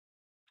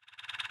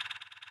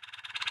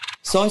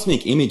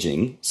Seismic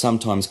imaging,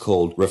 sometimes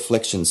called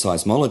reflection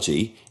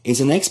seismology,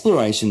 is an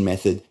exploration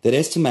method that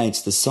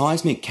estimates the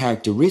seismic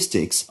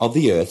characteristics of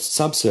the Earth's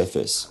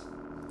subsurface.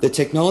 The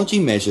technology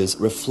measures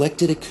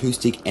reflected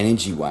acoustic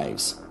energy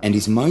waves and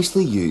is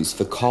mostly used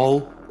for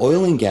coal,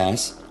 oil and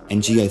gas,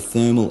 and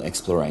geothermal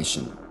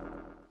exploration.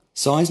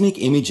 Seismic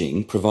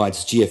imaging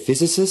provides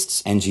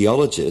geophysicists and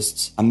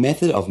geologists a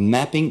method of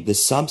mapping the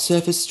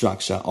subsurface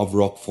structure of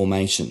rock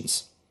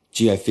formations.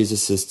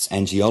 Geophysicists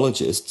and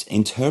geologists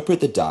interpret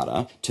the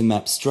data to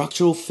map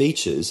structural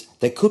features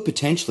that could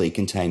potentially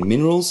contain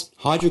minerals,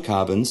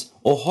 hydrocarbons,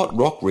 or hot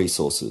rock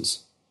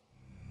resources.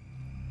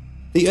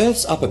 The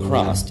Earth's upper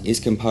crust is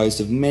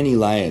composed of many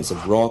layers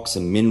of rocks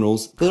and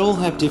minerals that all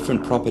have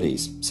different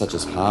properties, such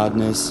as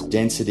hardness,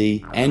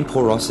 density, and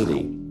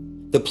porosity.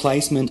 The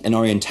placement and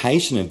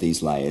orientation of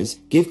these layers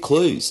give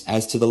clues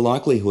as to the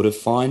likelihood of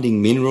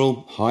finding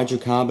mineral,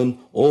 hydrocarbon,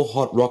 or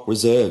hot rock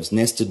reserves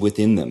nested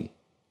within them.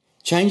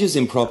 Changes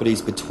in properties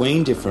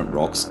between different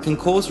rocks can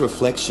cause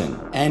reflection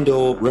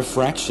and/or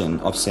refraction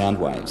of sound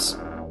waves.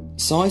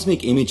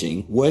 Seismic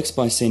imaging works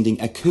by sending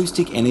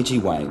acoustic energy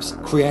waves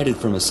created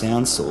from a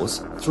sound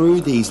source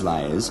through these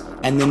layers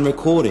and then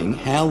recording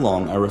how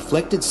long a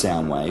reflected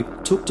sound wave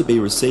took to be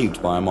received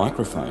by a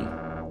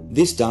microphone.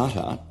 This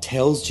data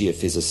tells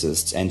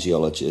geophysicists and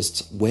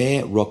geologists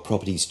where rock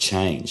properties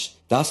change,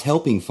 thus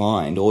helping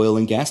find oil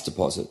and gas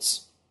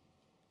deposits.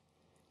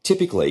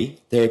 Typically,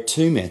 there are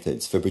two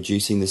methods for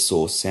producing the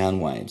source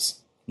sound waves.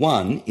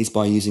 One is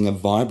by using a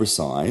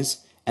vibrosize,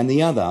 and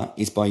the other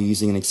is by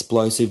using an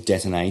explosive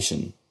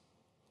detonation.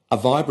 A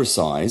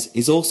vibrosize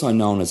is also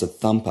known as a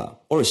thumper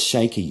or a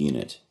shaker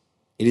unit.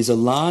 It is a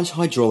large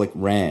hydraulic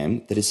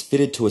ram that is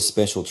fitted to a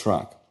special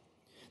truck.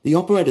 The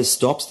operator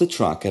stops the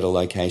truck at a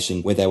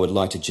location where they would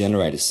like to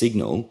generate a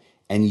signal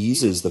and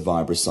uses the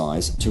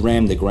vibrosize to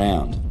ram the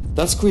ground,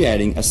 thus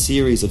creating a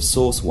series of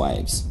source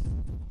waves.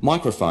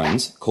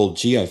 Microphones, called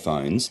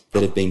geophones,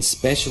 that have been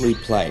specially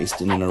placed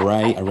in an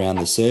array around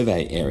the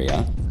survey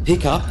area,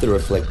 pick up the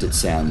reflected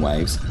sound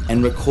waves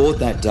and record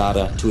that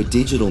data to a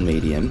digital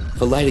medium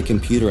for later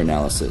computer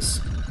analysis.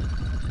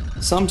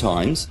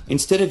 Sometimes,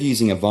 instead of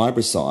using a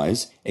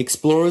vibrosize,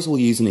 explorers will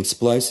use an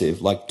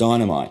explosive like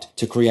dynamite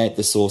to create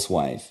the source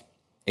wave.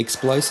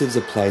 Explosives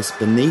are placed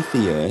beneath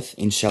the earth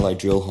in shallow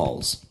drill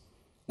holes.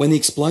 When the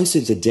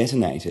explosives are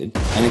detonated,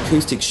 an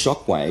acoustic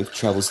shock wave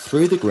travels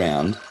through the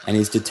ground and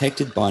is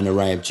detected by an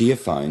array of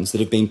geophones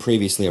that have been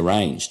previously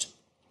arranged.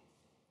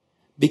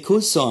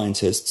 Because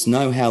scientists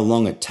know how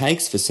long it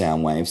takes for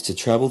sound waves to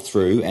travel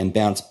through and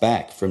bounce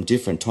back from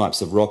different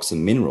types of rocks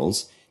and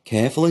minerals,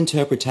 careful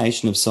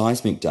interpretation of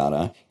seismic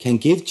data can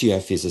give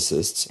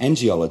geophysicists and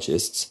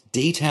geologists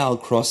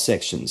detailed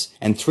cross-sections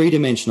and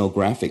three-dimensional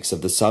graphics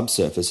of the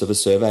subsurface of a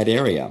surveyed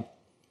area.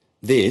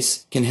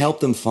 This can help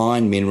them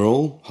find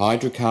mineral,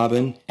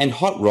 hydrocarbon, and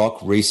hot rock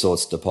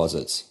resource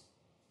deposits.